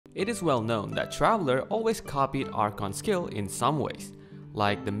It is well known that Traveler always copied Archon's skill in some ways,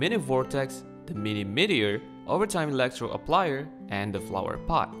 like the Mini Vortex, the Mini Meteor, Overtime Electro Applier, and the Flower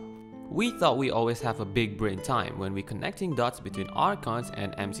Pot. We thought we always have a big brain time when we connecting dots between Archon's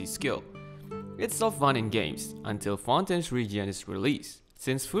and MC's skill. It's so fun in games until Fontaine's Region is released.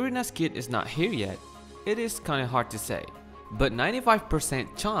 Since Furina's kit is not here yet, it is kinda hard to say. But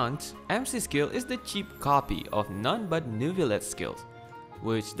 95% chance MC's skill is the cheap copy of none but Neuvillette's skills,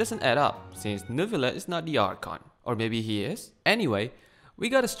 which doesn't add up since Neuvillette is not the Archon. Or maybe he is? Anyway, we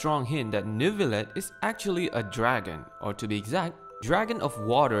got a strong hint that Neuvillette is actually a dragon, or to be exact, dragon of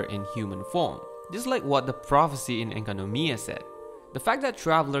water in human form, just like what the prophecy in Enkanomiya said. The fact that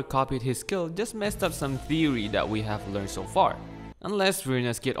Traveler copied his skill just messed up some theory that we have learned so far. Unless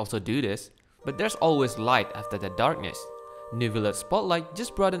Furina's kid also do this, but there's always light after the darkness. Neuvillette's spotlight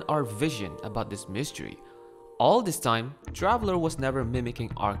just broadened our vision about this mystery. All this time, Traveler was never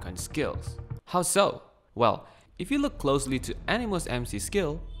mimicking Archon's skills. How so? Well, if you look closely to Animus MC's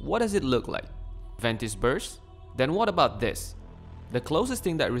skill, what does it look like? Ventus Burst? Then what about this? The closest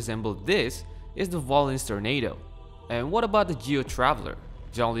thing that resembles this is the Volin's Tornado. And what about the Geo Traveler?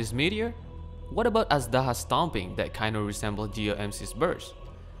 Jolly's Meteor? What about Azdaha's Stomping that kinda resembles Geo MC's Burst?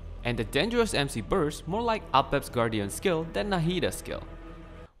 And the Dangerous MC Burst more like Apep's Guardian skill than Nahida's skill.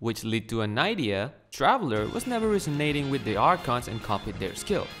 Which lead to an idea, Traveler was never resonating with the Archons and copied their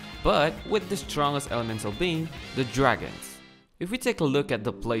skill, but with the strongest elemental being, the Dragons. If we take a look at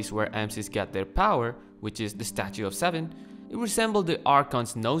the place where MCs got their power, which is the Statue of Seven, it resembled the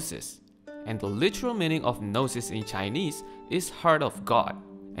Archon's Gnosis. And the literal meaning of Gnosis in Chinese is Heart of God.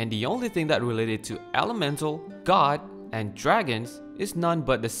 And the only thing that related to Elemental, God, and Dragons is none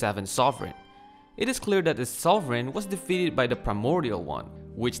but the Seven Sovereign. It is clear that the Sovereign was defeated by the Primordial One,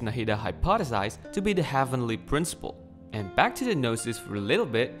 which Nahida hypothesized to be the Heavenly Principle. And back to the Gnosis for a little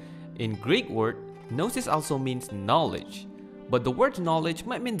bit, in Greek word, Gnosis also means knowledge. But the word knowledge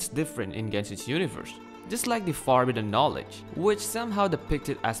might mean different in Genshin's universe. Just like the Forbidden Knowledge, which somehow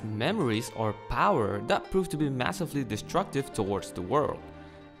depicted as memories or power that proved to be massively destructive towards the world.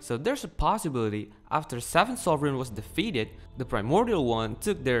 So there's a possibility after Seven Sovereign was defeated, the Primordial One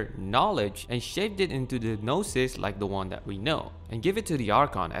took their knowledge and shaped it into the Gnosis like the one that we know, and give it to the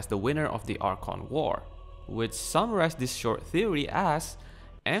Archon as the winner of the Archon War. Which summarized this short theory as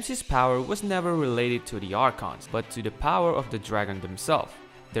MC's power was never related to the Archons, but to the power of the dragon themselves.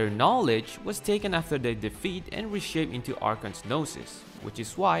 Their knowledge was taken after their defeat and reshaped into Archon's Gnosis, which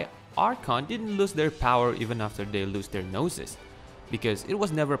is why Archon didn't lose their power even after they lose their Gnosis, because it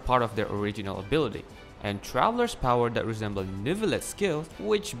was never part of their original ability. And Traveler's power that resembled Neuvillette's skills,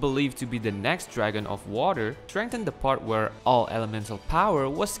 which believed to be the next dragon of water, strengthened the part where all elemental power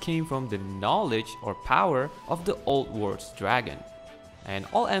came from the knowledge or power of the old world's dragon. And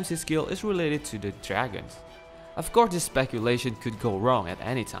all MC skill is related to the dragons. Of course, this speculation could go wrong at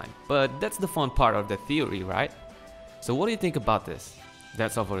any time, but that's the fun part of the theory, right? So what do you think about this?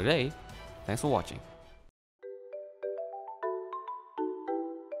 That's all for today. Thanks for watching.